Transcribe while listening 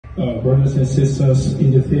Brothers and sisters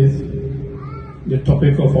in the faith, the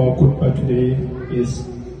topic of our khutbah today is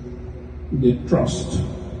the trust.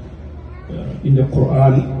 In the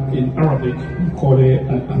Quran, in Arabic, we call it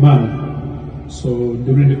amaanah. So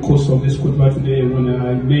during the course of this khutbah today, when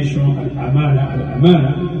I mention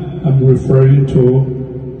amaanah, I'm referring to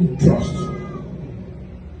the trust.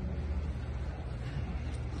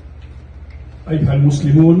 أيها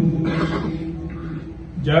المسلمون،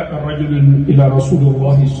 جاء رجل إلى رسول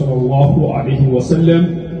الله صلى الله عليه وسلم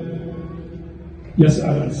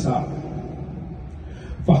يسأل عن الساعة،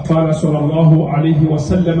 فقال صلى الله عليه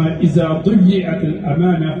وسلم: إذا ضيعت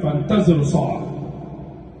الأمانة فانتظروا ساعة.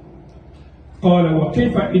 قال: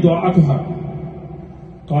 وكيف إضاعتها؟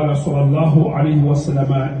 قال صلى الله عليه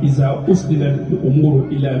وسلم: إذا أسندت الأمور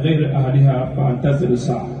إلى غير أهلها فانتظروا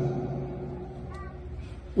ساعة.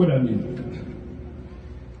 What I mean?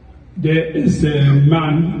 There is a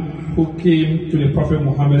man who came to the Prophet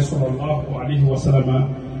Muhammad sallallahu alaihi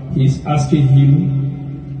wasallam. He's asking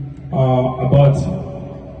him about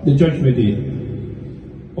the judgment day,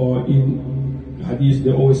 or in hadith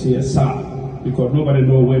they always say sa, because nobody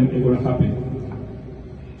knows when it's going to happen.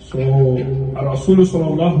 So Rasul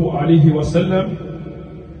sallallahu alaihi wasallam,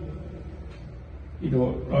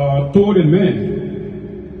 told the man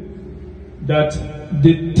that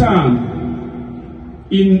the time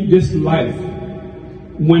in this life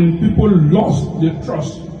when people lost the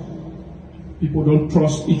trust, people don't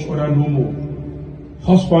trust each other no more.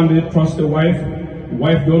 Husband they trust the wife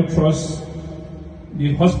don't trust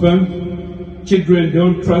the husband, children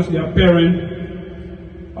don't trust their parent,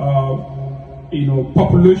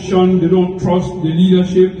 population they don't trust the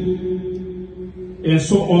leadership, and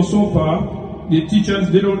so on so far. The teachers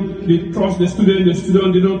they trust the students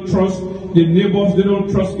they don't trust the neighbors, they don't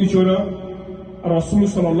trust each other. Rasul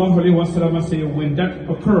sallallahu alaihi wasallam say, when that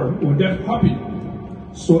occur, when that happen,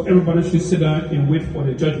 so everybody should sit down and wait for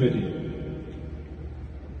the judgment day.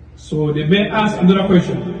 So they may ask another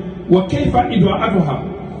question: وَكَيْفَ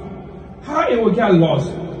إِدْوَاءَتُهَا? How it will get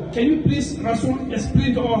lost? Can you please, Rasul,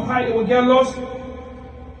 explain to us how it will get lost?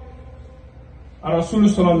 Rasul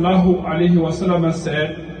sallallahu alaihi wasallam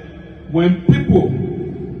said, when people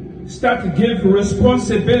start to give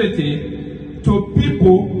responsibility to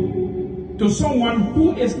people, to someone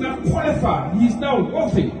who is not qualified, he is not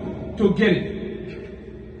worthy to get it.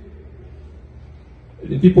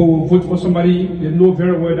 The people will vote for somebody, they know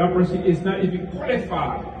very well that person is not even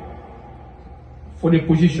qualified for the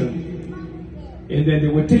position. And then they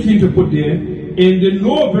will take him to put there, and they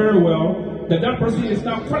know very well that that person is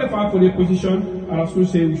not qualified for the position, and Rasul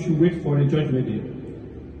say we should wait for the judgment day.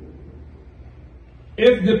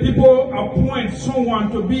 If the people appoint someone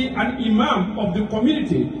to be an imam of the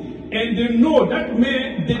community, and they know that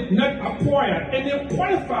man did not acquire any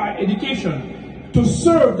qualified education to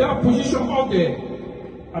serve that position out there,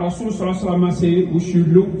 Rasul sallallahu alaihi wasallam say we should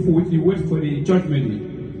wait for the judgment day.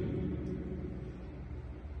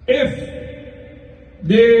 If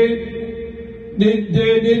the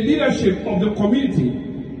leadership of the community,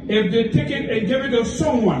 if they take it and give it to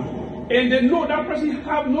someone, and they know that person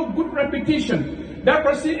have no good reputation, that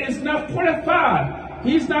person is not qualified,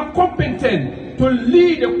 he is not competent to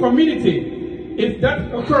lead the community, if that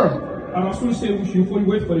occurs, Rasul say we should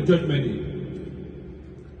wait for the judgment day.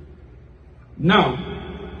 Now,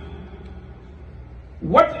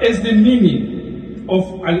 what is the meaning of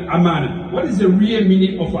al-amanah? What is the real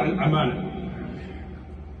meaning of al-amanah?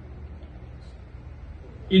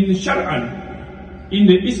 In Shar'an, in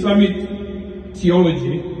the Islamic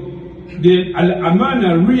theology, the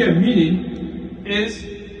al-amanah real meaning is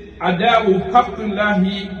ada'u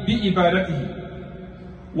haqqillahi bi-ibadatihi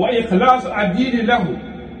wa ikhlas ad-din lahu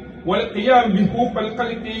wal qiyam bi huquq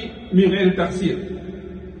al-khalqi min ghayr taqsir.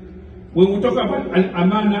 When we talk about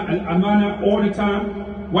al-amanah all the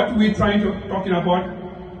time, what we're talking about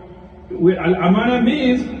with al-amanah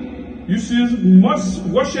means you must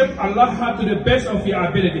worship Allah to the best of your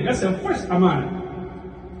ability. That's the first amanah.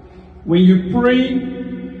 When you pray,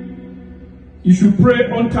 you should pray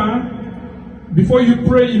on time. Before you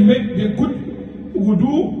pray, you make the good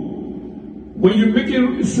wudu. When you make a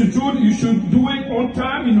sujood, you should do it on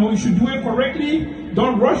time. You should do it correctly.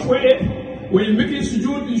 Don't rush with it. When you make a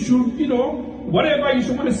sujood, you should, whatever you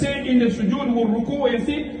should want to say in the sujood, will ruku and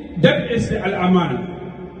see, that is the al-amanah.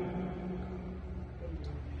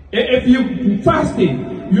 If you're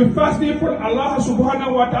fasting for Allah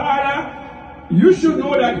subhanahu wa ta'ala, you should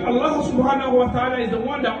know that Allah subhanahu wa ta'ala is the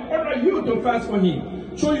one that ordered you to fast for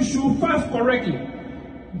Him. So you should fast correctly.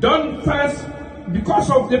 Don't fast because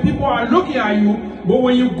of the people are looking at you, but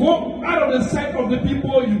when you go out of the sight of the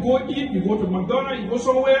people, you go eat, you go to McDonald's, you go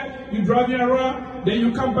somewhere, you driving around, then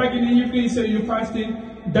you come back in the evening and say you're fasting,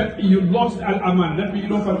 that you lost al-aman, that means you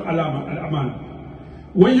don't have al-aman.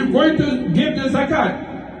 When you're going to give the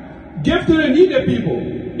zakat, give to the needy people.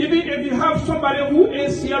 Even if you have somebody who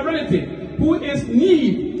is your relative, who is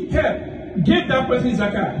need help, give that person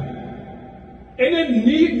zakat. Any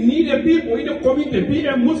needy people in the community, be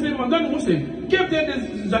a Muslim or non-Muslim, give them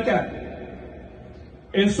the zakat.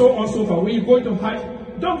 And so on so forth. When you go to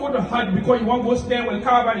Hajj, don't go to Hajj because you want to go stand with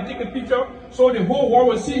Kaaba and take a picture so the whole world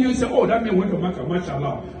will see you and say, oh, that man went to Makkah,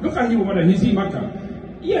 mashallah. Look at him over there, he's in Makkah.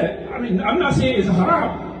 Yeah, I mean, I'm not saying it's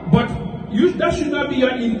haram, but that should not be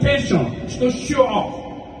your intention to show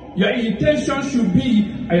off. Your intention should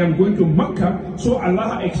be, I am going to Makkah, so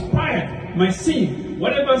Allah expired my sin,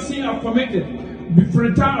 whatever sin I've committed. Before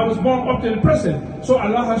the time I was born up to the present, so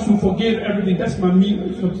Allah has to forgive everything. That's my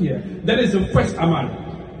mean here. That is the first amal.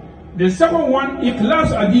 The second one,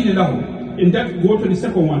 ikhlas adin lahu. And that go to the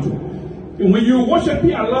second one too. And when you worship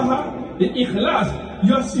Allah, the ikhlas,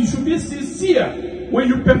 you should be sincere when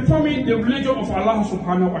you performing the religion of Allah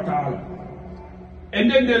subhanahu wa ta'ala.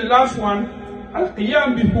 And then the last one,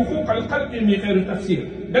 al-qiyam bi huquq al-khalqi min khair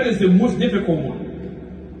tafsir. That is the most difficult one.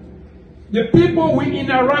 The people we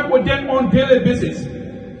interact with them on daily basis,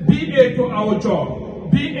 be it to our job,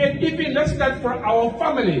 be it even let's start for our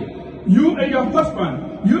family, you and your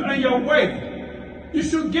husband, you and your wife, you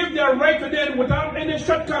should give their right to them without any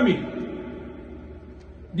shortcoming.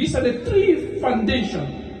 These are the three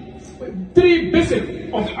foundations, three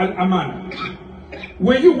basics of al-aman.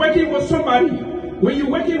 When you're working with somebody, when you're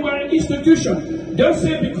working with an institution, don't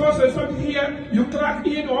say because there's something here, you clock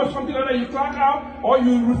in or something like that, you clock out, or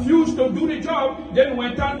you refuse to do the job, then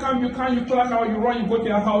when time comes, you clock out, you run, you go to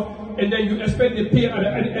your house, and then you expect the pay at the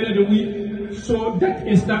end of the week. So that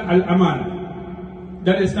is not al-aman.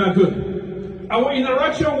 That is not good. Our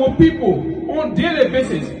interaction with people on daily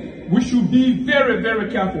basis, we should be very,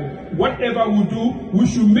 very careful. Whatever we do, we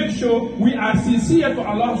should make sure we are sincere to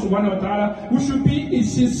Allah subhanahu wa ta'ala. We should be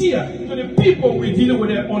sincere to the people we deal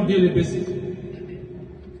with on daily basis.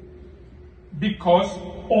 Because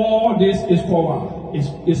all this is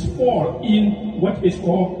for in what is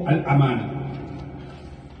called al-aman.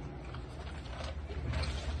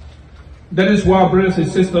 That is why, brothers and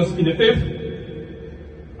sisters in the faith,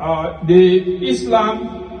 the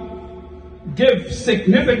Islam give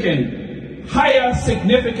higher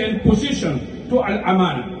significant position to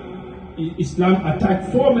al-aman. Islam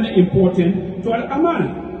attached so many important to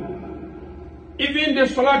al-aman. Even the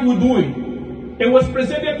salat we're doing, it was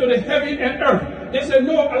presented to the heaven and earth. They said,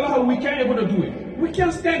 no, Allah, we can't able to do it. We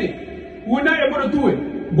can't stand it. We're not able to do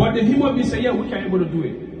it. But the human being say, yeah, we can't able to do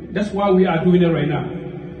it. That's why we are doing it right now.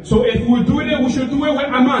 So if we're doing it, we should do it with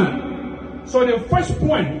amanah. So the first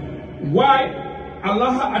point, why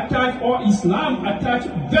Allah attached or Islam attached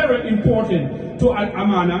very important to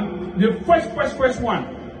al-amanah. The first one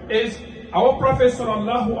is our Prophet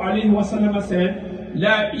sallallahu alaihi wasallam said,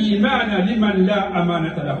 "La imana liman la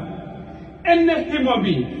amanata lahu." Any human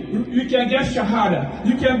being, you can get shahada,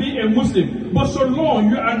 you can be a Muslim, but so long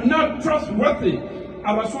you are not trustworthy.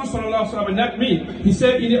 Our Rasul sallallahu alaihi wasallam, not me. He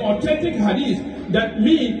said in the authentic hadith that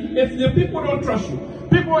me, if the people don't trust you,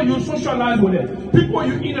 people you socialize with them, people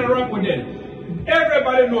you interact with them,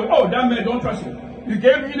 everybody knows, oh, that man don't trust you. You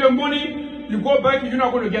gave me the money, you go back, you're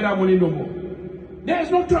not going to get that money no more. There is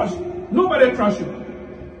no trust. Nobody trusts you.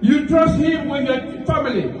 You trust him with your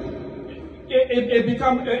family, it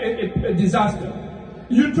becomes a disaster.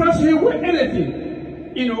 You trust him with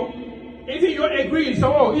anything. You know, if you agree,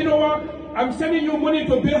 so, oh, you know what, I'm sending you money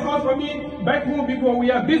to build a house for me back home because we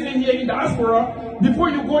are busy here in the diaspora. Before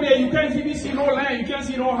you go there, you can't even see no land, you can't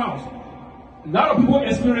see no house. A lot of people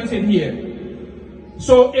experience it here.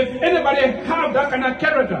 So if anybody have that kind of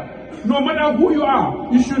character, no matter who you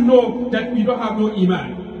are, you should know that you don't have no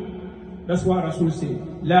iman. That's what Rasul said.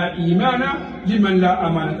 La imana liman la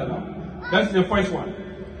amanata lahu. That's the first one.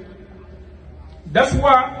 That's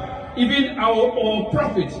why even our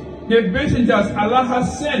prophets, the messengers Allah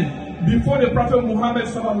has sent before the Prophet Muhammad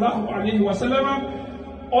sallallahu alaihi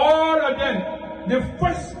wasallam, all of them, the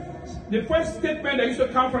first statement that used to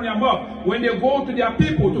come from their mouth when they go to their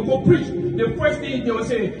people to go preach, the first thing they will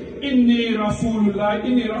say, Inni Rasulullah,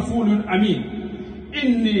 Inni Rasulun Amin.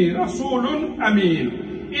 Inni Rasulun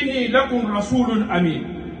Amin. Inni Lakum Rasulun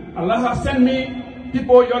Amin. Allah has sent me,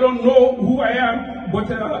 people, you don't know who I am,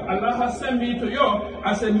 but Allah has sent me to you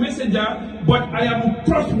as a messenger, but I am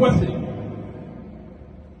trustworthy.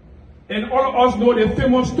 And all of us know the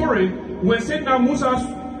famous story when Sayyidina Musa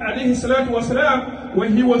alayhi salatu wasalam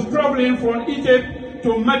when he was traveling from Egypt to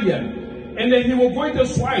Madian, and then he was going to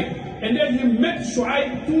Shuaib, and then he met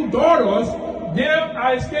Shuaib 2 daughters. They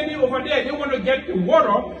are standing over there. They want to get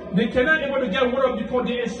water. They cannot able to get water because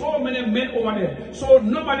there are so many men over there. So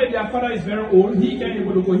normally their father is very old. He can't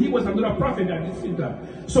able to go. He was another prophet at this time.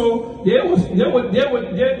 So they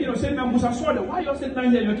said, now Musa saw them. Why you sitting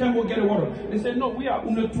down here? You can't go get the water. They said, no, we are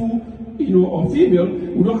only 2, or female.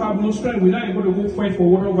 We don't have no strength. We're not able to go fight for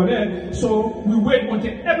water over there. So we wait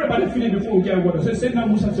until everybody finish before we get water. So they said, now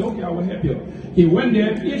Musa said, okay, I will help you. He went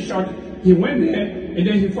there. He went there, and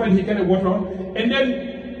then he found he got the water. And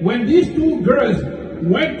then when these 2 girls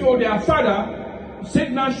went to their father,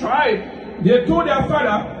 Sidna Shuaib, they told their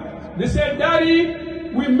father, they said,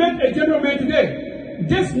 Daddy, we met a gentleman today.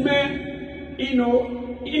 This man, he's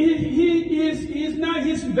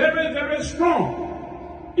very, very strong.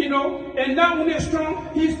 And not only strong,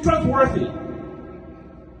 he's trustworthy.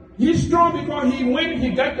 He's strong because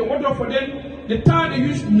he got the water for them. The time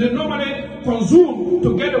they normally consume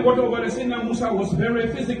to get the water over the Sayyidina Musa was very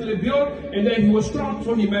physically built, and then he was strong,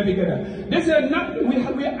 so he might be better. They said,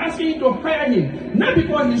 we are asking you to hire him, not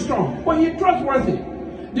because he's strong, but he's trustworthy.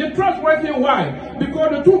 They're trustworthy, why?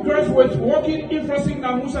 Because the 2 girls were walking in front of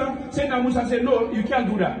Sayyidina Musa said, no, you can't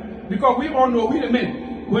do that. Because we all know, we the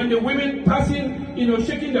men, when the women passing,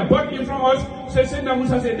 shaking their butt in front of us, Sayyidina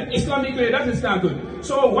Musa said, Islamically, that is not good.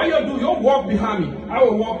 So what you do, you walk behind me, I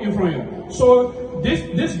will walk in front of you. So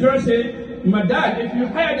this girl said, my dad, if you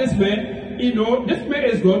hire this man, this man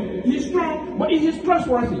is good, he's strong, but he's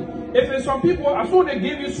trustworthy. If some people, as soon as they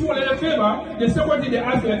give you small little favor, the second thing they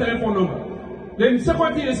ask for your telephone number. Then the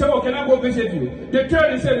second thing they say, oh, can I go visit you? The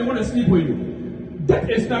third they say they want to sleep with you. That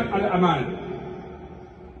is not al-aman.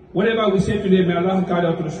 Whatever we say today, may Allah guide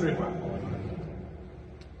us to the straight path.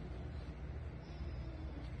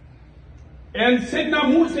 And Sayyidina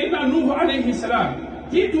Nuh alayhi salam,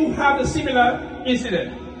 he too had a similar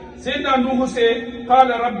incident. Sayyidina Nuh said,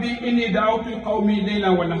 Qala Rabbi inni da'awtu qawmi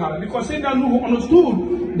laylan wa nahara. Because Sayyidina Nuh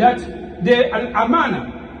understood that the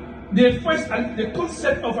al-amana, the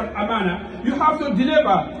concept of al-amana, you have to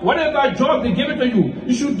deliver whatever job they give it to you.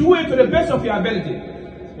 You should do it to the best of your ability.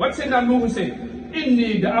 What Sayyidina Nuh said?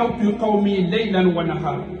 Inni da'awtu qawmi laylan wa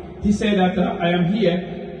nahara. He said that I am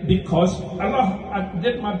here because Allah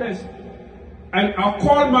did my best. And I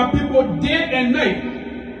call my people day and night.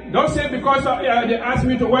 Don't say because they asked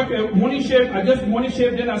me to work a morning shift, I just morning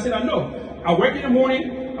shift, then I said, no. I work in the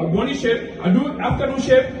morning, a morning shift, I do afternoon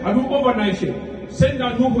shift, I do overnight shift.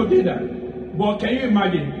 Sayyidina Nuh did that. But can you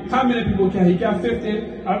imagine how many people can he get?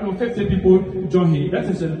 50 people join him. That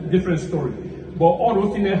is a different story. But all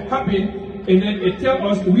those things happen, and then it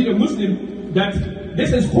tells us, we the Muslims, that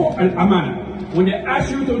this is called an amanah. When they ask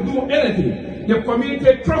you to do anything, the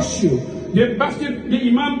community trusts you. The masjid, the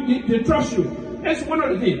imam, they trust you. That's one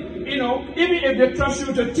of the things. Even if they trust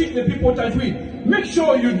you to teach the people tajweed, make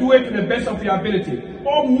sure you do it to the best of your ability,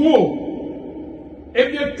 or more.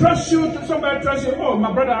 If they trust you, somebody trusts you, oh,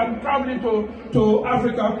 my brother, I'm traveling to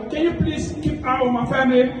Africa, can you please keep eye on my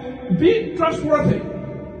family? Be trustworthy.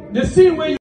 The same way